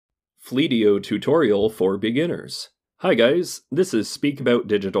Fleetio tutorial for beginners. Hi guys, this is Speak About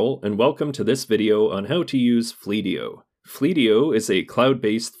Digital and welcome to this video on how to use Fleetio. Fleetio is a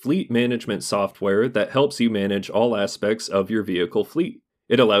cloud-based fleet management software that helps you manage all aspects of your vehicle fleet.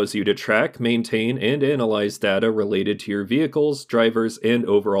 It allows you to track, maintain, and analyze data related to your vehicles, drivers, and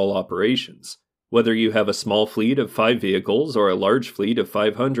overall operations. Whether you have a small fleet of 5 vehicles or a large fleet of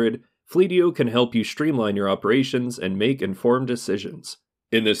 500, Fleetio can help you streamline your operations and make informed decisions.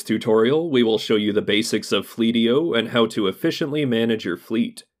 In this tutorial, we will show you the basics of Fleetio and how to efficiently manage your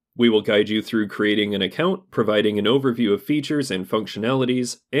fleet. We will guide you through creating an account, providing an overview of features and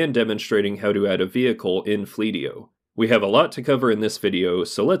functionalities, and demonstrating how to add a vehicle in Fleetio. We have a lot to cover in this video,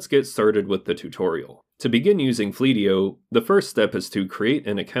 so let's get started with the tutorial. To begin using Fleetio, the first step is to create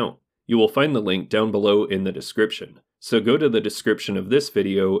an account. You will find the link down below in the description. So go to the description of this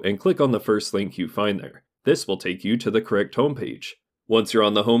video and click on the first link you find there. This will take you to the correct homepage. Once you're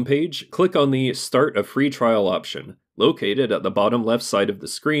on the homepage, click on the Start a Free Trial option, located at the bottom left side of the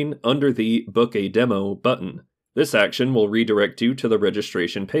screen under the Book a Demo button. This action will redirect you to the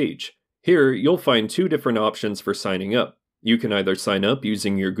registration page. Here, you'll find 2 different options for signing up. You can either sign up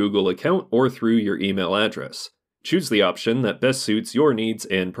using your Google account or through your email address. Choose the option that best suits your needs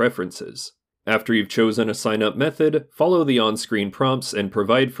and preferences. After you've chosen a sign-up method, follow the on-screen prompts and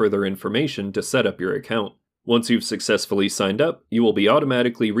provide further information to set up your account. Once you've successfully signed up, you will be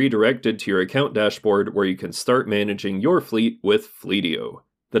automatically redirected to your account dashboard where you can start managing your fleet with Fleetio.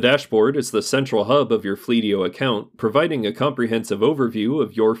 The dashboard is the central hub of your Fleetio account, providing a comprehensive overview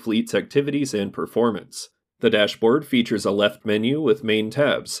of your fleet's activities and performance. The dashboard features a left menu with main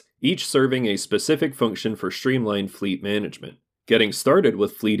tabs, each serving a specific function for streamlined fleet management. Getting started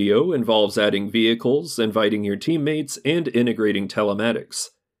with Fleetio involves adding vehicles, inviting your teammates, and integrating telematics.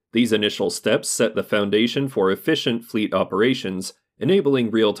 These initial steps set the foundation for efficient fleet operations, enabling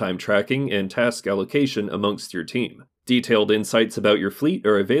real-time tracking and task allocation amongst your team. Detailed insights about your fleet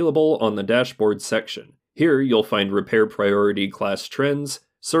are available on the dashboard section. Here you'll find repair priority class trends,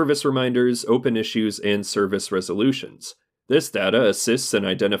 service reminders, open issues, and service resolutions. This data assists in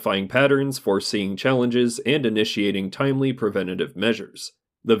identifying patterns, foreseeing challenges, and initiating timely preventative measures.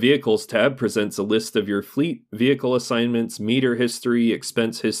 The Vehicles tab presents a list of your fleet, vehicle assignments, meter history,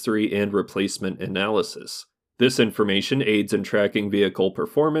 expense history, and replacement analysis. This information aids in tracking vehicle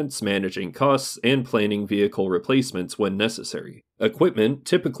performance, managing costs, and planning vehicle replacements when necessary. Equipment,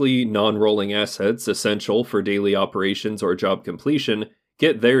 typically non-rolling assets essential for daily operations or job completion,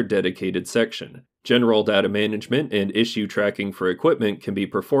 get their dedicated section. General data management and issue tracking for equipment can be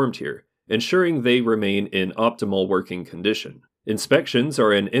performed here, ensuring they remain in optimal working condition. Inspections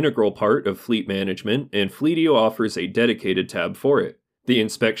are an integral part of fleet management, and Fleetio offers a dedicated tab for it. The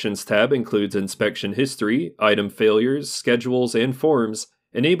Inspections tab includes inspection history, item failures, schedules, and forms,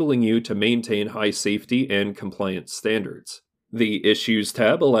 enabling you to maintain high safety and compliance standards. The Issues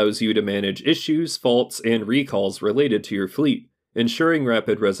tab allows you to manage issues, faults, and recalls related to your fleet, ensuring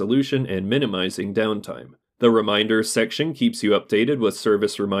rapid resolution and minimizing downtime. The Reminders section keeps you updated with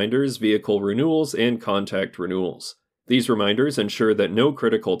service reminders, vehicle renewals, and contact renewals. These reminders ensure that no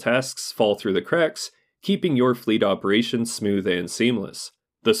critical tasks fall through the cracks, keeping your fleet operations smooth and seamless.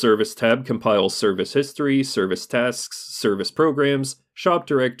 The Service tab compiles service history, service tasks, service programs, shop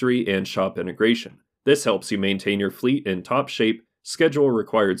directory, and shop integration. This helps you maintain your fleet in top shape, schedule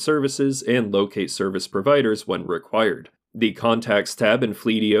required services, and locate service providers when required. The Contacts tab in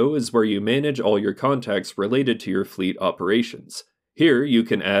Fleetio is where you manage all your contacts related to your fleet operations. Here, you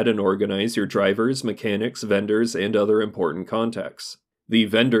can add and organize your drivers, mechanics, vendors, and other important contacts. The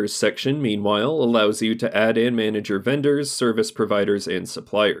Vendors section, meanwhile, allows you to add and manage your vendors, service providers, and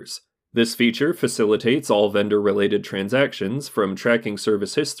suppliers. This feature facilitates all vendor-related transactions, from tracking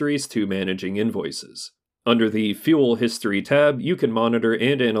service histories to managing invoices. Under the Fuel History tab, you can monitor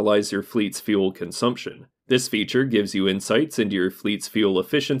and analyze your fleet's fuel consumption. This feature gives you insights into your fleet's fuel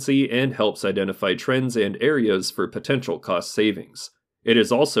efficiency and helps identify trends and areas for potential cost savings. It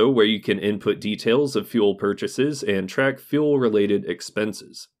is also where you can input details of fuel purchases and track fuel-related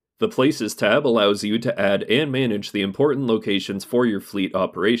expenses. The Places tab allows you to add and manage the important locations for your fleet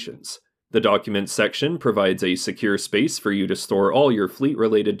operations. The Documents section provides a secure space for you to store all your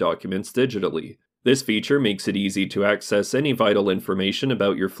fleet-related documents digitally. This feature makes it easy to access any vital information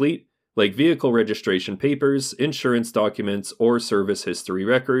about your fleet, like vehicle registration papers, insurance documents, or service history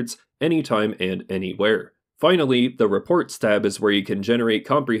records, anytime and anywhere. Finally, the Reports tab is where you can generate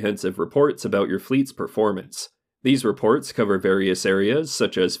comprehensive reports about your fleet's performance. These reports cover various areas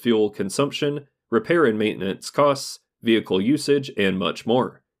such as fuel consumption, repair and maintenance costs, vehicle usage, and much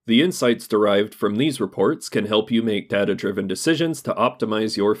more. The insights derived from these reports can help you make data-driven decisions to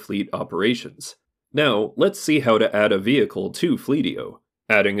optimize your fleet operations. Now, let's see how to add a vehicle to Fleetio.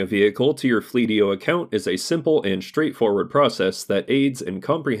 Adding a vehicle to your Fleetio account is a simple and straightforward process that aids in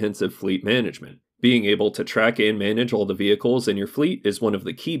comprehensive fleet management. Being able to track and manage all the vehicles in your fleet is one of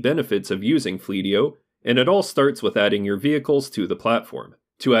the key benefits of using Fleetio, and it all starts with adding your vehicles to the platform.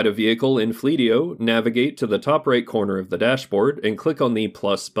 To add a vehicle in Fleetio, navigate to the top right corner of the dashboard and click on the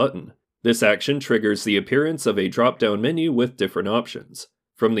plus button. This action triggers the appearance of a drop-down menu with different options.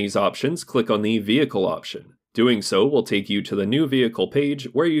 From these options, click on the vehicle option. Doing so will take you to the new vehicle page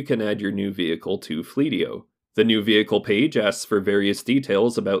where you can add your new vehicle to Fleetio. The new vehicle page asks for various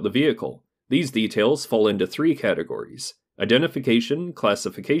details about the vehicle. These details fall into 3 categories: identification,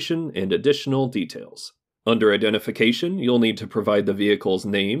 classification, and additional details. Under identification, you'll need to provide the vehicle's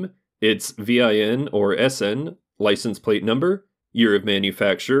name, its VIN or SN, license plate number, year of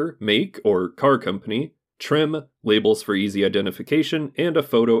manufacture, make or car company, trim, labels for easy identification, and a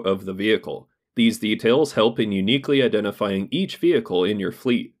photo of the vehicle. These details help in uniquely identifying each vehicle in your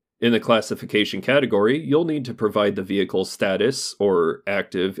fleet. In the classification category, you'll need to provide the vehicle's status, or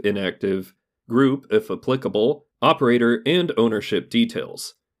active, inactive, group if applicable, operator, and ownership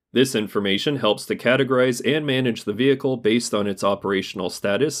details. This information helps to categorize and manage the vehicle based on its operational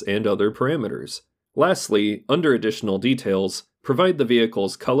status and other parameters. Lastly, under additional details, provide the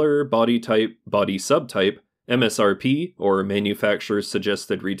vehicle's color, body type, body subtype, MSRP or manufacturer's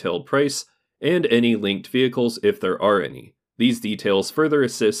suggested retail price, and any linked vehicles if there are any. These details further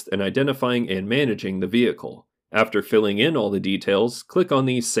assist in identifying and managing the vehicle. After filling in all the details, click on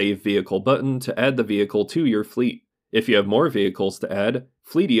the Save Vehicle button to add the vehicle to your fleet. If you have more vehicles to add,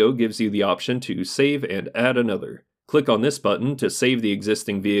 Fleetio gives you the option to save and add another. Click on this button to save the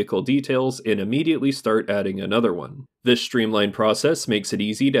existing vehicle details and immediately start adding another one. This streamlined process makes it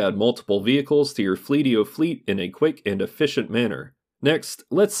easy to add multiple vehicles to your Fleetio fleet in a quick and efficient manner. Next,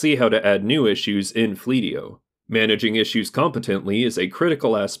 let's see how to add new issues in Fleetio. Managing issues competently is a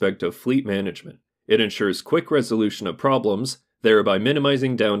critical aspect of fleet management. It ensures quick resolution of problems, thereby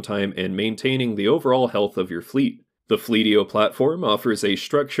minimizing downtime and maintaining the overall health of your fleet. The Fleetio platform offers a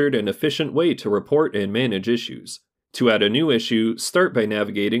structured and efficient way to report and manage issues. To add a new issue, start by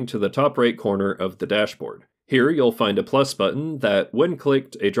navigating to the top right corner of the dashboard. Here you'll find a plus button that, when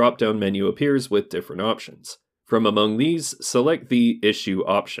clicked, a drop-down menu appears with different options. From among these, select the Issue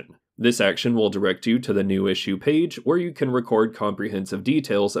option. This action will direct you to the New Issue page where you can record comprehensive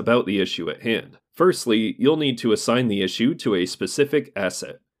details about the issue at hand. Firstly, you'll need to assign the issue to a specific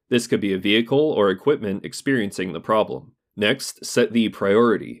asset. This could be a vehicle or equipment experiencing the problem. Next, set the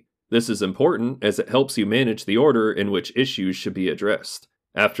priority. This is important as it helps you manage the order in which issues should be addressed.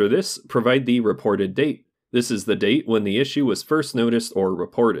 After this, provide the reported date. This is the date when the issue was first noticed or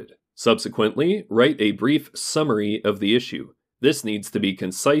reported. Subsequently, write a brief summary of the issue. This needs to be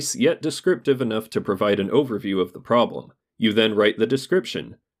concise yet descriptive enough to provide an overview of the problem. You then write the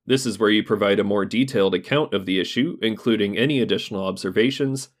description. This is where you provide a more detailed account of the issue, including any additional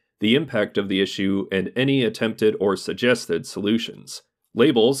observations, the impact of the issue, and any attempted or suggested solutions.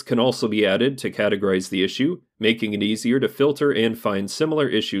 Labels can also be added to categorize the issue, making it easier to filter and find similar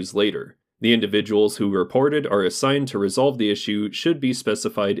issues later. The individuals who reported are assigned to resolve the issue should be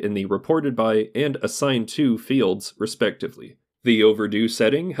specified in the reported by and assigned to fields, respectively. The overdue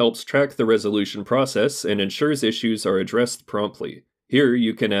setting helps track the resolution process and ensures issues are addressed promptly. Here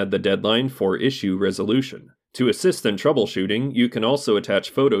you can add the deadline for issue resolution. To assist in troubleshooting, you can also attach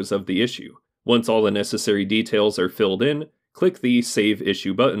photos of the issue. Once all the necessary details are filled in, click the Save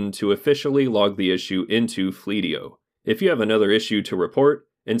Issue button to officially log the issue into Fleetio. If you have another issue to report,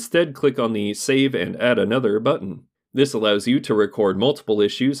 instead click on the Save and Add Another button. This allows you to record multiple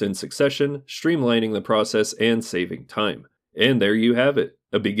issues in succession, streamlining the process and saving time. And there you have it,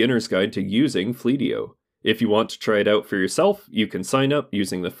 a beginner's guide to using Fleetio. If you want to try it out for yourself, you can sign up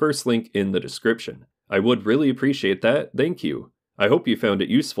using the first link in the description. I would really appreciate that, thank you. I hope you found it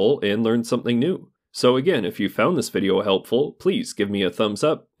useful and learned something new. So again, if you found this video helpful, please give me a thumbs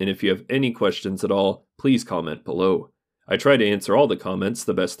up, and if you have any questions at all, please comment below. I try to answer all the comments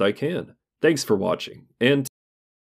the best I can. Thanks for watching, and